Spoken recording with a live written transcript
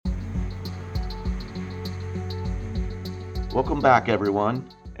Welcome back, everyone,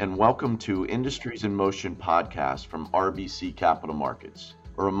 and welcome to Industries in Motion podcast from RBC Capital Markets.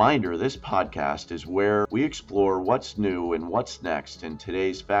 A reminder, this podcast is where we explore what's new and what's next in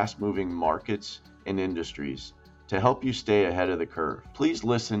today's fast-moving markets and industries to help you stay ahead of the curve. Please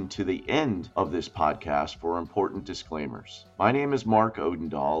listen to the end of this podcast for important disclaimers. My name is Mark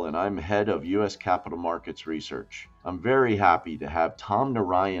Odendahl, and I'm head of U.S. Capital Markets Research. I'm very happy to have Tom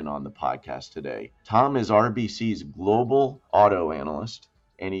Narayan on the podcast today. Tom is RBC's global auto analyst,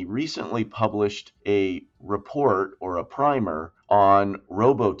 and he recently published a report or a primer on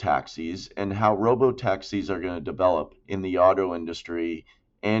robotaxis and how robotaxis are going to develop in the auto industry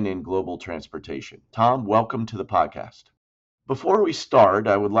and in global transportation. Tom, welcome to the podcast. Before we start,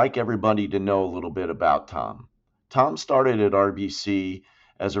 I would like everybody to know a little bit about Tom. Tom started at RBC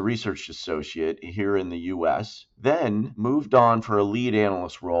as a research associate here in the US, then moved on for a lead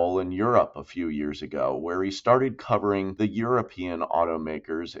analyst role in Europe a few years ago, where he started covering the European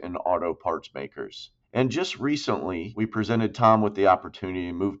automakers and auto parts makers. And just recently, we presented Tom with the opportunity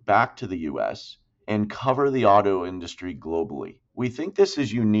to move back to the US and cover the auto industry globally. We think this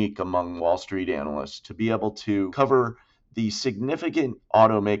is unique among Wall Street analysts to be able to cover the significant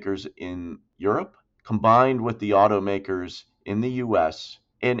automakers in Europe combined with the automakers in the US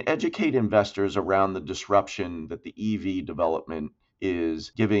and educate investors around the disruption that the EV development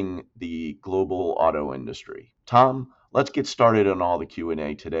is giving the global auto industry. Tom, let's get started on all the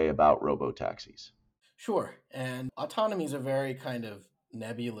Q&A today about robotaxis. Sure. And autonomy is a very kind of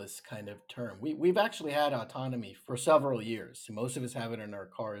nebulous kind of term. We've actually had autonomy for several years. Most of us have it in our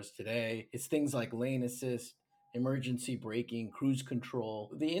cars today. It's things like lane assist, emergency braking, cruise control.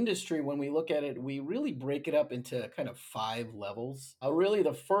 The industry, when we look at it, we really break it up into kind of 5 levels. Really,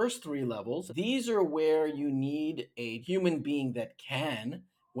 the first 3 levels, these are where you need a human being that can,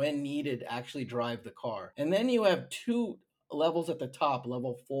 when needed, actually drive the car. And then you have 2 levels at the top,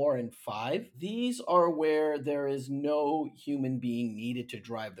 level 4 and 5. These are where there is no human being needed to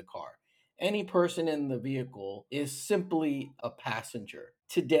drive the car. Any person in the vehicle is simply a passenger.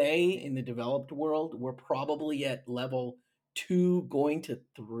 Today, in the developed world, we're probably at level 2 going to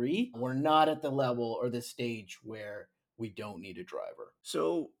 3. We're not at the level or the stage where we don't need a driver.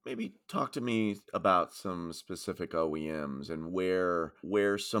 So maybe talk to me about some specific OEMs and where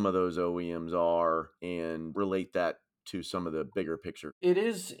some of those OEMs are and relate that to some of the bigger picture. It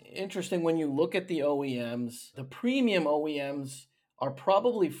is interesting when you look at the OEMs, the premium OEMs are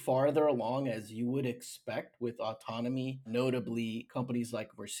probably farther along as you would expect with autonomy, notably companies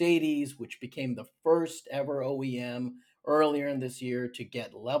like Mercedes, which became the first ever OEM earlier in this year to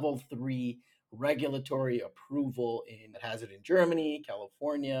get level 3 regulatory approval. It has it in Germany,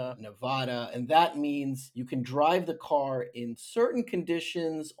 California, Nevada, and that means you can drive the car in certain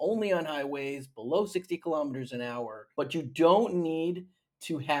conditions only on highways below 60 kilometers an hour, but you don't need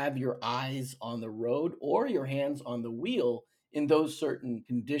to have your eyes on the road or your hands on the wheel in those certain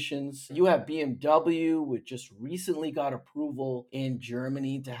conditions. You have BMW, which just recently got approval in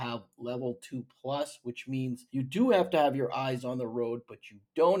Germany to have level 2 plus, which means you do have to have your eyes on the road, but you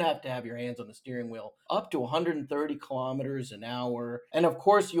don't have to have your hands on the steering wheel up to 130 kilometers an hour. And of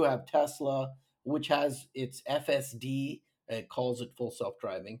course, you have Tesla, which has its FSD. It calls it full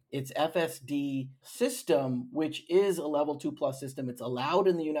self-driving. Its FSD system, which is a level 2 plus system, it's allowed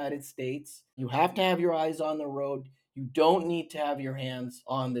in the United States. You have to have your eyes on the road. You don't need to have your hands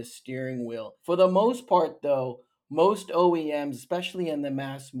on the steering wheel. For the most part, though, most OEMs, especially in the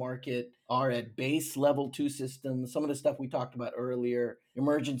mass market, are at base level 2 systems. Some of the stuff we talked about earlier,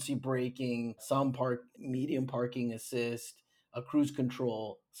 emergency braking, some medium parking assist, a cruise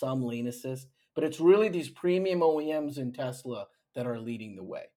control, some lane assist. But it's really these premium OEMs in Tesla that are leading the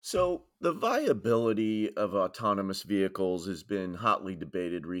way. So the viability of autonomous vehicles has been hotly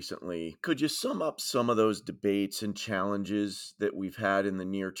debated recently. Could you sum up some of those debates and challenges that we've had in the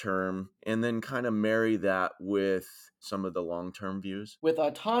near term and then kind of marry that with some of the long-term views? With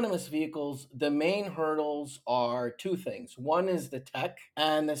autonomous vehicles, the main hurdles are 2 things. One is the tech,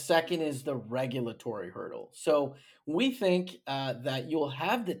 and the second is the regulatory hurdle. So we think that you'll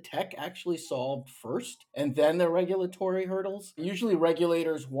have the tech actually solved first and then the regulatory hurdles. Usually,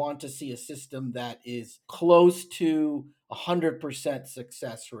 regulators want to see a system that is close to 100%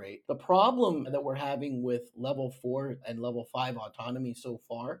 success rate. The problem that we're having with level 4 and level 5 autonomy so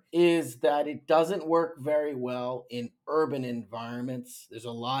far is that it doesn't work very well in urban environments. There's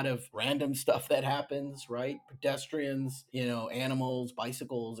a lot of random stuff that happens, right? Pedestrians, animals,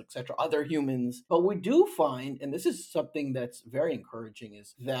 bicycles, etc., other humans. But we do find, and this is something that's very encouraging,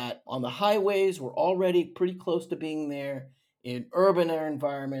 is that on the highways, we're already pretty close to being there. In urban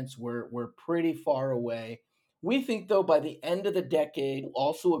environments, we're pretty far away. We think, though, by the end of the decade,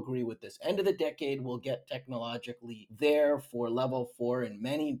 also agree with this. End of the decade, we'll get technologically there for level 4 in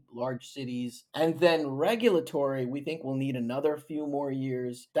many large cities. And then regulatory, we think we'll need another few more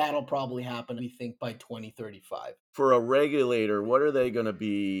years. That'll probably happen, we think, by 2035. For a regulator, what are they going to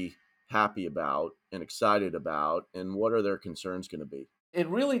be happy about and excited about, and what are their concerns going to be? It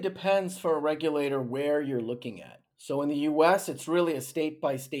really depends for a regulator where you're looking at. So in the US, it's really a state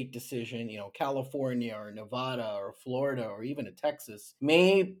by state decision. California or Nevada or Florida or even a Texas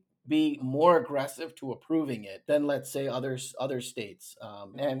may be more aggressive to approving it than, let's say, other states.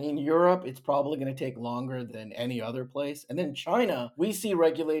 And in Europe, it's probably going to take longer than any other place. And then China, we see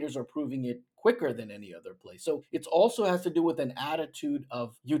regulators approving it quicker than any other place. So it also has to do with an attitude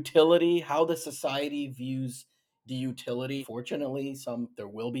of utility, how the society views the utility. Fortunately, there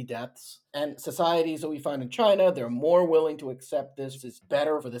will be deaths. And societies that we find in China, they're more willing to accept this. It's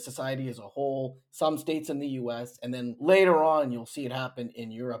better for the society as a whole. Some states in the US, and then later on, you'll see it happen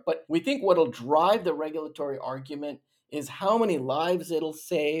in Europe. But we think what'll drive the regulatory argument is how many lives it'll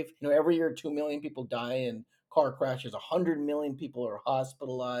save. Every year, 2 million people die in car crashes, 100 million people are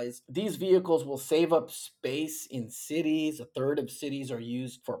hospitalized. These vehicles will save up space in cities. A third of cities are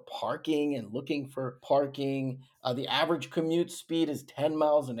used for parking and looking for parking. The average commute speed is 10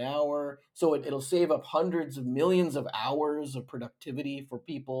 miles an hour. So it'll save up hundreds of millions of hours of productivity for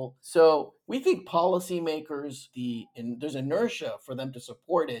people. So we think policymakers, there's inertia for them to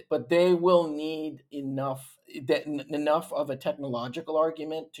support it, but they will need enough of a technological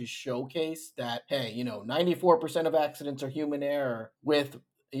argument to showcase that, hey, 94% of accidents are human error. With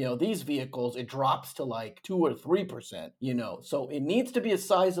these vehicles, it drops to like 2 or 3%, so it needs to be a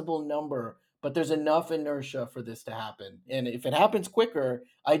sizable number, but there's enough inertia for this to happen. And if it happens quicker,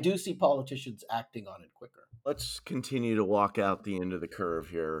 I do see politicians acting on it quicker. Let's continue to walk out the end of the curve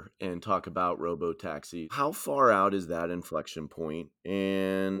here and talk about robotaxi. How far out is that inflection point,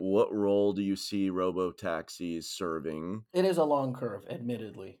 and what role do you see robotaxis serving? It is a long curve,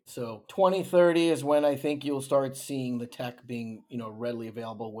 admittedly. So 2030 is when I think you'll start seeing the tech being, readily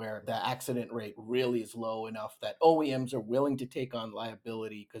available, where the accident rate really is low enough that OEMs are willing to take on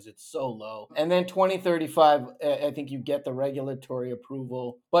liability because it's so low. And then 2035, I think you get the regulatory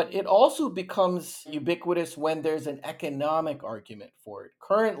approval. But it also becomes ubiquitous when there's an economic argument for it.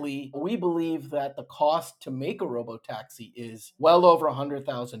 Currently, we believe that the cost to make a robotaxi is well over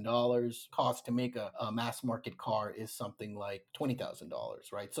 $100,000. Cost to make a mass market car is something like $20,000,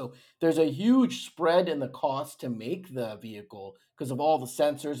 right? So there's a huge spread in the cost to make the vehicle because of all the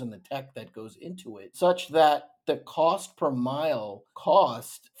sensors and the tech that goes into it, such that the cost per mile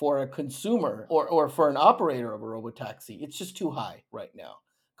cost for a consumer or for an operator of a robotaxi, it's just too high right now.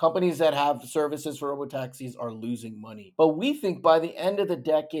 Companies that have services for robotaxis are losing money. But we think by the end of the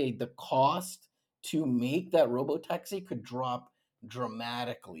decade, the cost to make that robotaxi could drop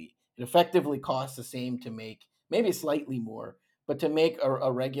dramatically. It effectively costs the same to make, maybe slightly more, but to make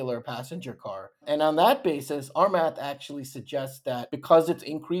a regular passenger car. And on that basis, our math actually suggests that because it's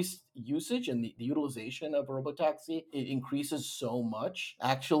increased usage and the utilization of a robotaxi, it increases so much.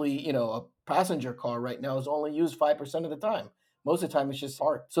 Actually, a passenger car right now is only used 5% of the time. Most of the time, it's just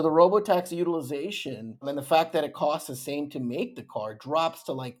parked. So the robotaxi utilization and the fact that it costs the same to make the car drops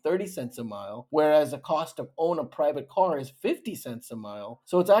to like 30 cents a mile, whereas the cost to own a private car is 50 cents a mile.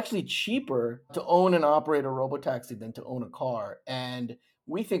 So it's actually cheaper to own and operate a robotaxi than to own a car. And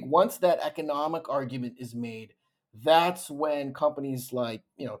we think once that economic argument is made, that's when companies like,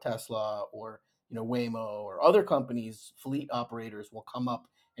 Tesla or, Waymo or other companies, fleet operators, will come up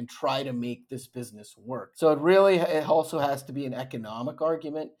and try to make this business work. So it also has to be an economic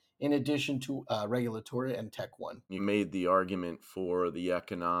argument in addition to regulatory and tech one. You made the argument for the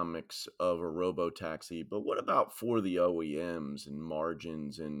economics of a robotaxi, but what about for the OEMs and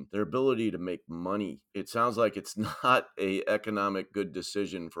margins and their ability to make money? It sounds like it's not a economic good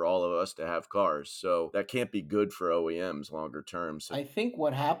decision for all of us to have cars, so that can't be good for OEMs longer term. So I think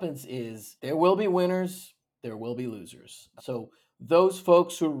what happens is there will be winners, there will be losers. So those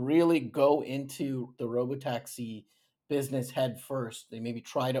folks who really go into the robotaxi business head first, they maybe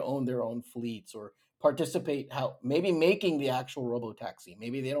try to own their own fleets or participate maybe making the actual robotaxi.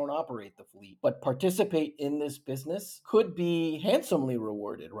 Maybe they don't operate the fleet, but participate in this business could be handsomely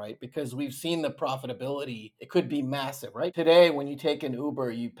rewarded, right? Because we've seen the profitability. It could be massive, right? Today, when you take an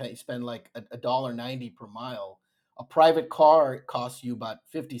Uber, spend like $1.90 per mile. A private car costs you about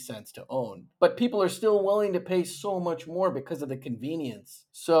 50 cents to own, but people are still willing to pay so much more because of the convenience.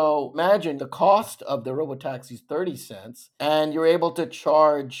 So imagine the cost of the robotaxi is 30 cents and you're able to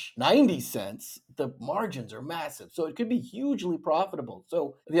charge 90 cents. the margins are massive. So it could be hugely profitable.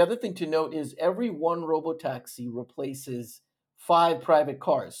 So the other thing to note is every one robotaxi replaces 5 private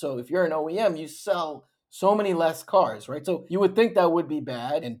cars. So if you're an OEM, you sell so many less cars, right? So you would think that would be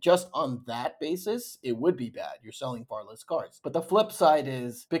bad. And just on that basis, it would be bad. You're selling far less cars. But the flip side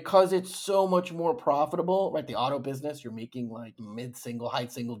is because it's so much more profitable, right? The auto business, you're making like high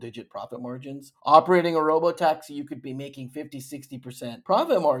single digit profit margins. Operating a robotaxi, you could be making 50, 60%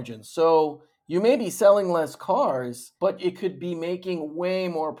 profit margins. So you may be selling less cars, but it could be making way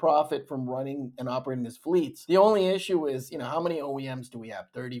more profit from running and operating these fleets. The only issue is, how many OEMs do we have?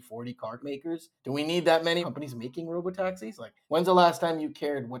 30, 40 car makers? Do we need that many companies making robotaxis? Like, when's the last time you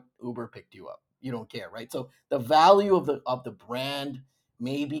cared what Uber picked you up? You don't care, right? So the value of the brand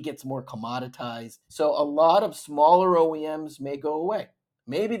maybe gets more commoditized. So a lot of smaller OEMs may go away.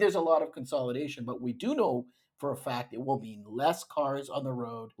 Maybe there's a lot of consolidation, but we do know for a fact it will mean less cars on the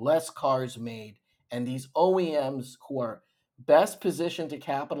road, less cars made, and these OEMs who are best positioned to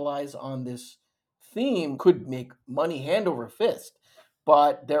capitalize on this theme could make money hand over fist.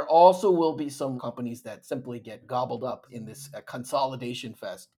 But there also will be some companies that simply get gobbled up in this consolidation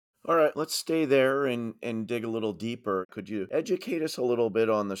fest. All right, let's stay there and dig a little deeper. Could you educate us a little bit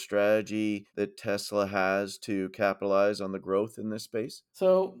on the strategy that Tesla has to capitalize on the growth in this space?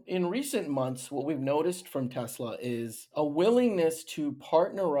 So, in recent months, what we've noticed from Tesla is a willingness to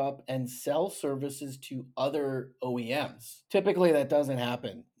partner up and sell services to other OEMs. Typically, that doesn't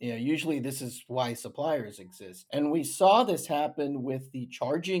happen. Usually this is why suppliers exist. And we saw this happen with the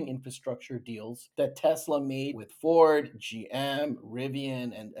charging infrastructure deals that Tesla made with Ford, GM,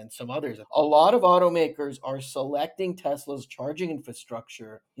 Rivian, and some others. A lot of automakers are selecting Tesla's charging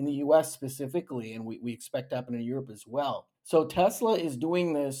infrastructure in the US specifically, and we expect to happen in Europe as well. So Tesla is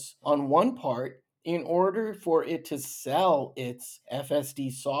doing this on one part in order for it to sell its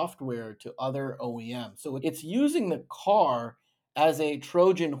FSD software to other OEMs. So it's using the car as a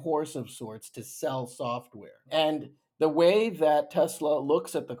Trojan horse of sorts to sell software. And the way that Tesla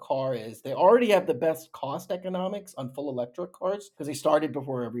looks at the car is they already have the best cost economics on full electric cars because they started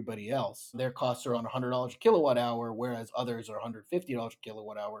before everybody else. Their costs are on $100 a kilowatt hour, whereas others are $150 a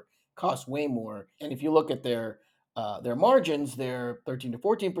kilowatt hour, cost way more. And if you look at their margins, they're 13 to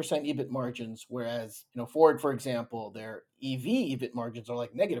 14% EBIT margins, whereas Ford, for example, their EV EBIT margins are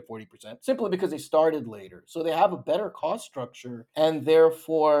like negative 40%, simply because they started later. So they have a better cost structure, and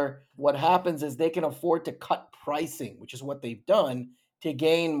therefore what happens is they can afford to cut pricing, which is what they've done to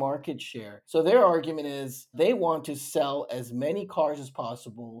gain market share. So their argument is they want to sell as many cars as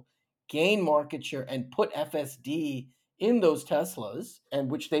possible, gain market share, and put FSD in those Teslas,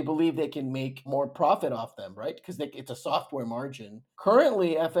 and which they believe they can make more profit off them, right? Because it's a software margin.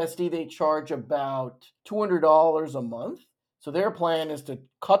 Currently, FSD, they charge about $200 a month. So their plan is to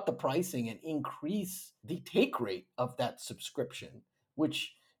cut the pricing and increase the take rate of that subscription,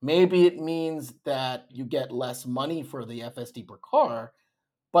 which maybe it means that you get less money for the FSD per car,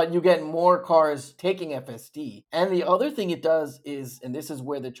 but you get more cars taking FSD. And the other thing it does is, and this is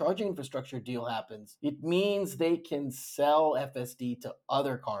where the charging infrastructure deal happens, it means they can sell FSD to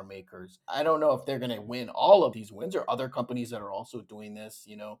other car makers. I don't know if they're going to win all of these wins or other companies that are also doing this.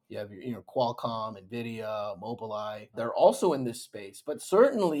 You have Qualcomm, Nvidia, Mobileye. They're also in this space, but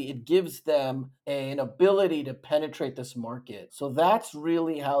certainly it gives them an ability to penetrate this market. So that's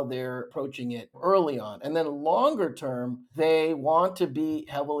really how they're approaching it early on. And then longer term, they want to be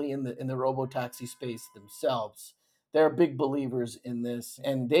heavily in the robotaxi space themselves. They're big believers in this,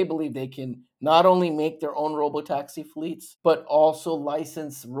 and they believe they can not only make their own robotaxi fleets, but also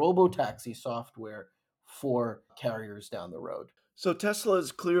license robotaxi software for carriers down the road. So Tesla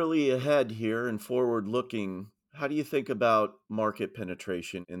is clearly ahead here and forward looking. How do you think about market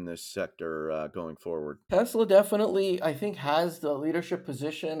penetration in this sector going forward? Tesla definitely, I think, has the leadership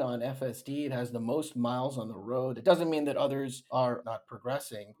position on FSD. It has the most miles on the road. It doesn't mean that others are not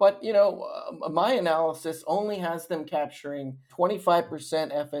progressing. But, my analysis only has them capturing 25%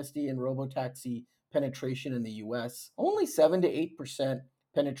 FSD and robotaxi penetration in the US, only 7 to 8%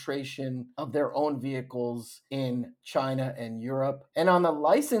 penetration of their own vehicles in China and Europe. And on the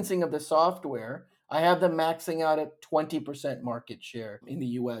licensing of the software, I have them maxing out at 20% market share in the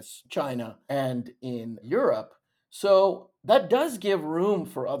US, China, and in Europe. So that does give room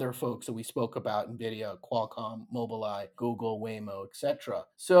for other folks that we spoke about, NVIDIA, Qualcomm, Mobileye, Google, Waymo, etc.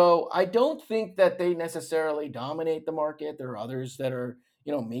 So I don't think that they necessarily dominate the market. There are others that are,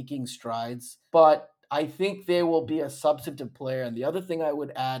 making strides. But I think they will be a substantive player. And the other thing I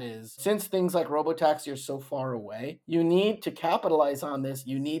would add is, since things like Robotaxi are so far away, you need to capitalize on this.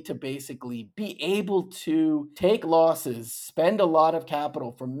 You need to basically be able to take losses, spend a lot of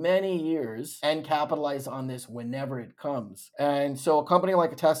capital for many years, and capitalize on this whenever it comes. And so a company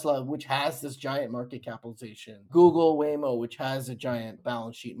like a Tesla, which has this giant market capitalization, Google, Waymo, which has a giant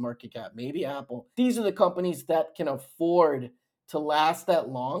balance sheet market cap, maybe Apple, these are the companies that can afford to last that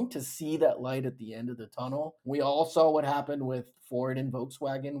long, to see that light at the end of the tunnel. We all saw what happened with Ford and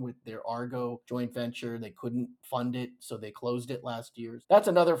Volkswagen with their Argo joint venture. They couldn't fund it, so they closed it last year. That's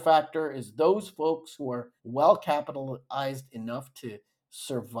another factor, is those folks who are well capitalized enough to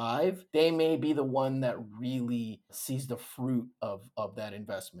survive, they may be the one that really sees the fruit of that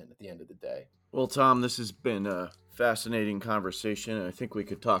investment at the end of the day. Well, Tom, this has been a fascinating conversation. I think we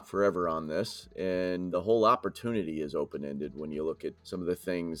could talk forever on this. And the whole opportunity is open-ended when you look at some of the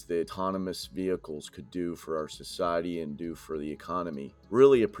things that autonomous vehicles could do for our society and do for the economy.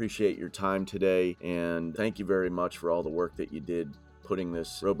 Really appreciate your time today. And thank you very much for all the work that you did putting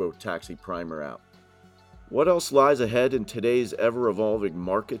this Robotaxi primer out. What else lies ahead in today's ever-evolving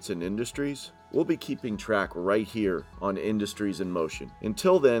markets and industries? We'll be keeping track right here on Industries in Motion.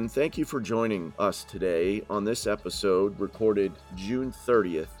 Until then, thank you for joining us today on this episode recorded June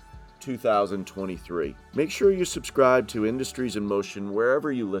 30th, 2023. Make sure you subscribe to Industries in Motion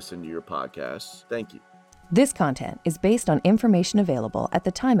wherever you listen to your podcasts. Thank you. This content is based on information available at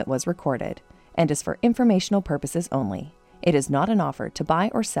the time it was recorded and is for informational purposes only. It is not an offer to buy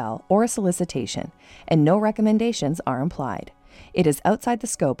or sell or a solicitation, and no recommendations are implied. It is outside the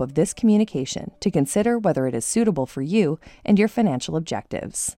scope of this communication to consider whether it is suitable for you and your financial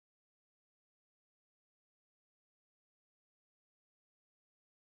objectives.